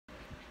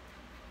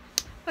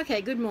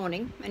Okay, good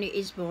morning, and it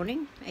is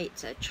morning.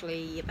 It's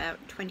actually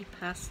about 20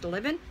 past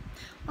 11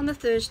 on the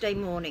Thursday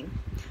morning.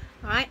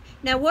 Alright,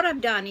 now what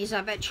I've done is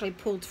I've actually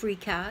pulled 3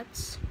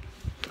 cards.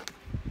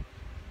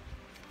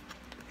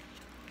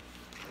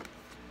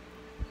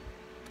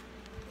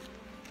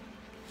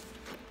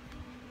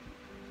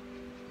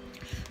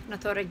 And I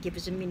thought I'd give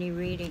us a mini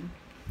reading.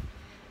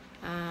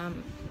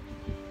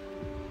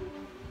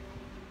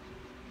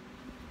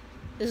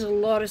 There's a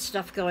lot of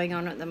stuff going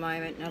on at the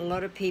moment, and a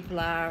lot of people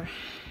are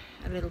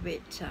a little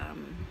bit,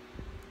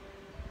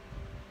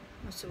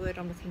 what's the word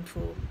I'm looking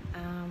for?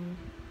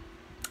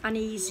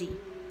 Uneasy.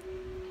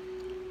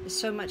 There's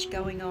so much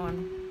going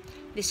on.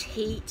 This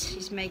heat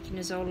is making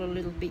us all a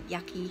little bit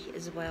yucky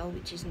as well,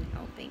 which isn't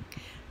helping.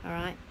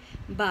 Alright,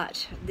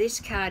 but this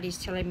card is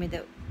telling me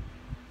that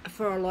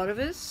for a lot of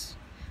us,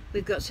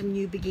 we've got some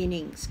new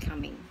beginnings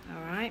coming.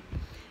 Alright,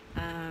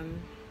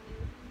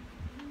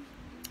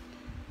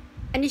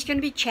 and it's going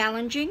to be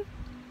challenging.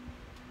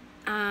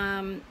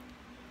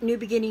 New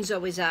beginnings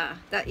always are.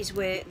 That is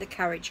where the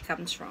courage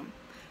comes from.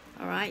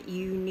 Alright,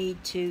 you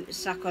need to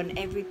suck on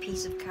every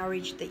piece of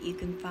courage that you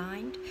can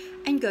find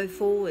and go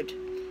forward.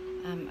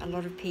 A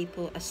lot of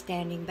people are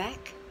standing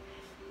back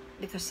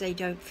because they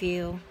don't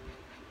feel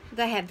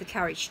they have the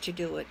courage to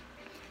do it.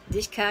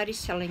 This card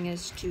is telling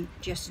us to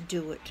just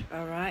do it.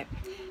 Alright,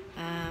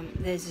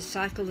 there's a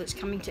cycle that's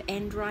coming to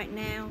end right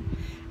now,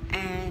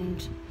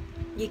 and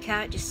you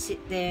can't just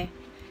sit there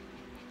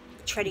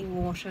treading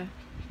water,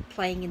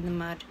 playing in the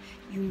mud.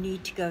 You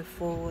need to go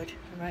forward.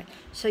 Alright,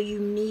 so you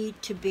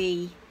need to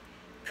be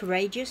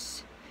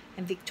courageous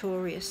and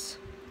victorious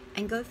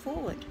and go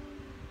forward.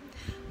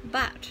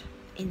 But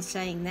in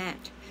saying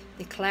that,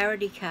 the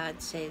clarity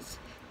card says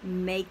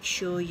make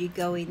sure you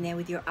go in there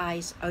with your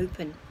eyes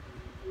open.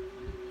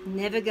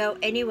 Never go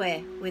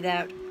anywhere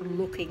without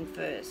looking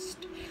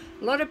first.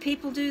 A lot of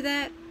people do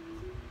that.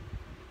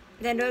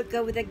 They don't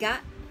go with their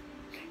gut.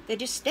 They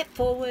just step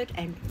forward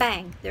and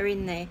bang, they're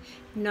in there.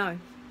 No,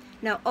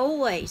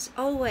 always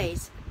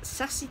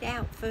suss it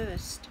out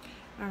first.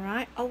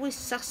 Alright, always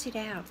suss it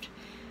out.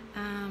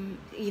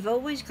 You've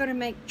always got to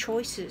make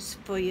choices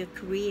for your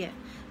career,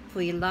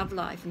 for your love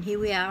life, and here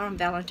we are on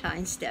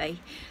Valentine's Day.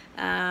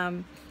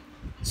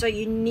 So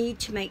you need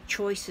to make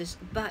choices,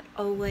 but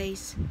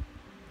always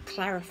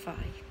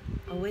clarify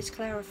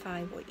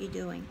what you're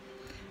doing.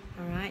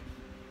 Alright,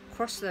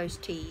 cross those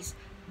T's,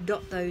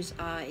 dot those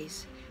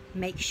I's,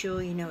 make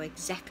sure you know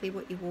exactly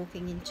what you're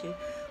walking into.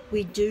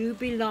 We do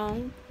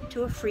belong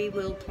to a free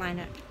will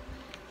planet.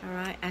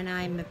 Alright, and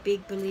I'm a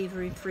big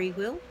believer in free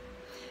will.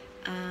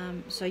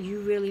 So you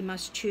really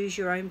must choose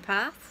your own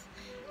path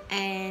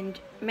and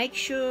make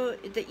sure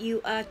that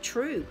you are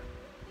true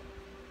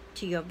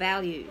to your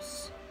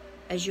values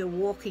as you're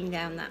walking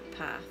down that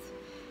path.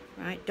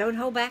 Right? Don't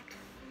hold back.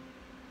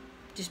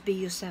 Just be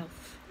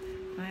yourself.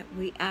 Right?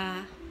 We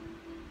are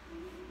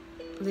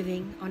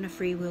living on a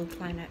free will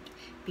planet.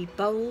 Be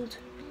bold,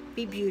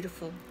 be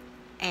beautiful,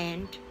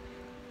 and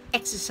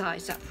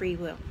exercise that free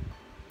will.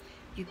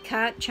 You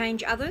can't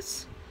change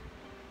others.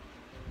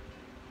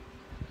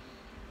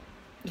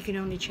 You can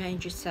only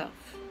change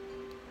yourself.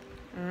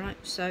 Alright,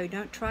 so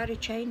don't try to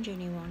change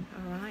anyone.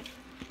 Alright,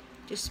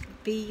 just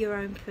be your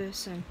own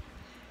person.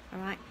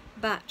 Alright,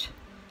 but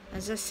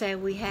as I say,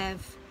 we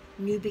have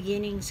new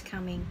beginnings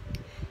coming.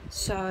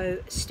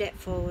 So step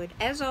forward.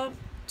 As of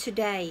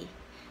today,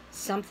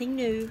 something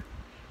new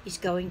is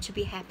going to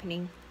be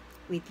happening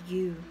with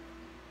you.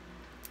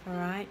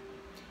 Alright,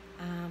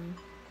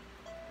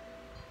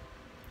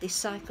 this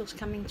cycle's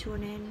coming to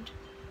an end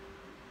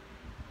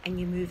and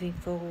you're moving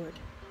forward.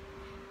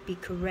 Be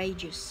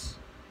courageous,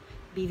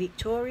 be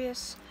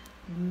victorious,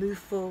 move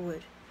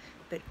forward,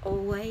 but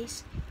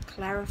always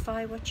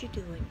clarify what you're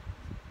doing.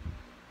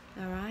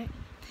 Alright,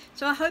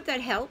 so I hope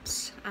that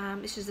helps.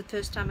 This is the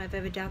first time I've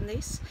ever done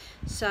this,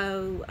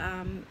 so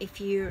if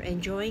you're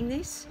enjoying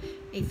this,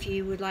 if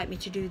you would like me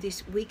to do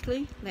this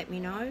weekly, let me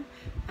know.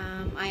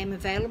 I am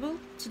available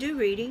to do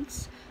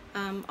readings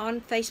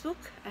on Facebook,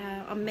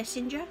 on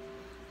Messenger.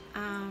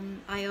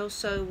 I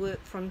also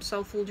work from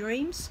Soulful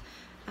Dreams.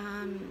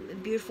 A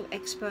beautiful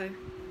expo,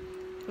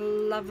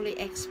 lovely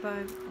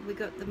expo. We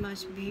got the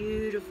most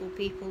beautiful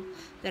people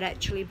that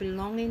actually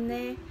belong in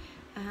there.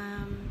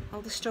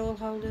 All the stall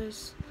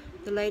holders,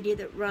 the lady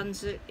that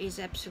runs it is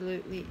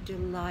absolutely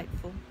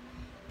delightful.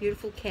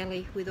 Beautiful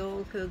Kelly with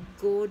all her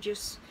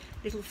gorgeous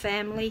little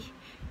family,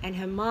 and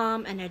her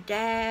mom and her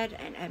dad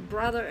and her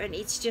brother, and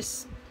it's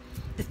just,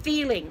 the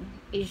feeling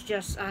is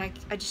just, I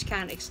just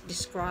can't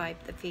describe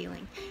the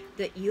feeling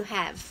that you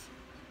have,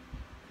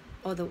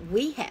 or that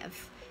we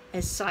have,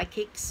 as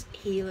psychics,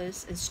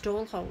 healers, and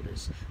stall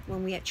holders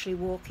when we actually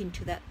walk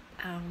into that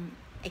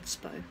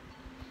expo.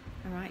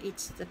 Alright,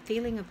 it's the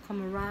feeling of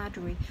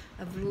camaraderie,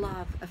 of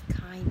love, of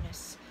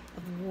kindness,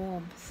 of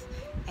warmth,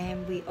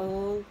 and we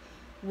all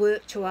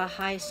work to our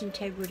highest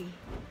integrity.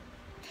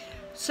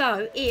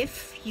 So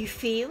if you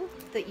feel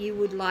that you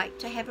would like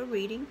to have a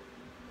reading,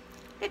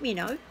 let me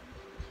know.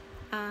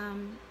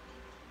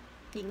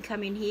 You can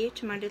come in here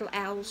to my little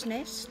owl's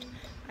nest.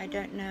 I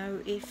don't know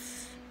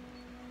if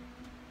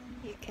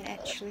You can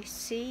actually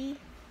see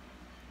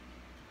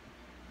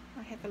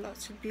I have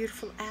lots of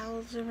beautiful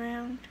owls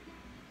around.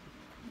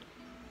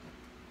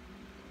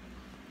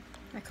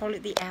 I call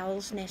it the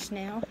owl's nest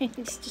now.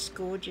 It's just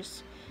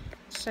gorgeous.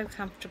 So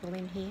comfortable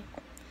in here.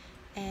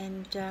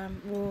 And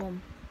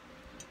warm.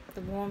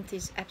 The warmth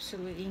is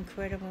absolutely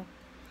incredible.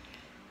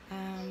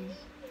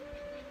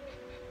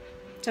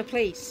 So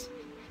please,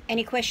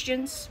 any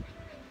questions?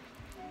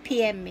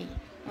 PM me,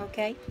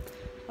 okay?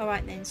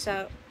 Alright then,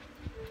 so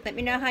let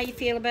me know how you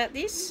feel about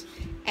this,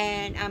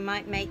 and I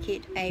might make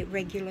it a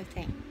regular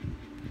thing.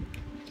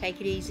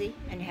 Take it easy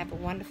and have a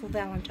wonderful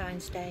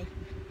Valentine's Day.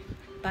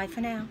 Bye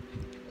for now.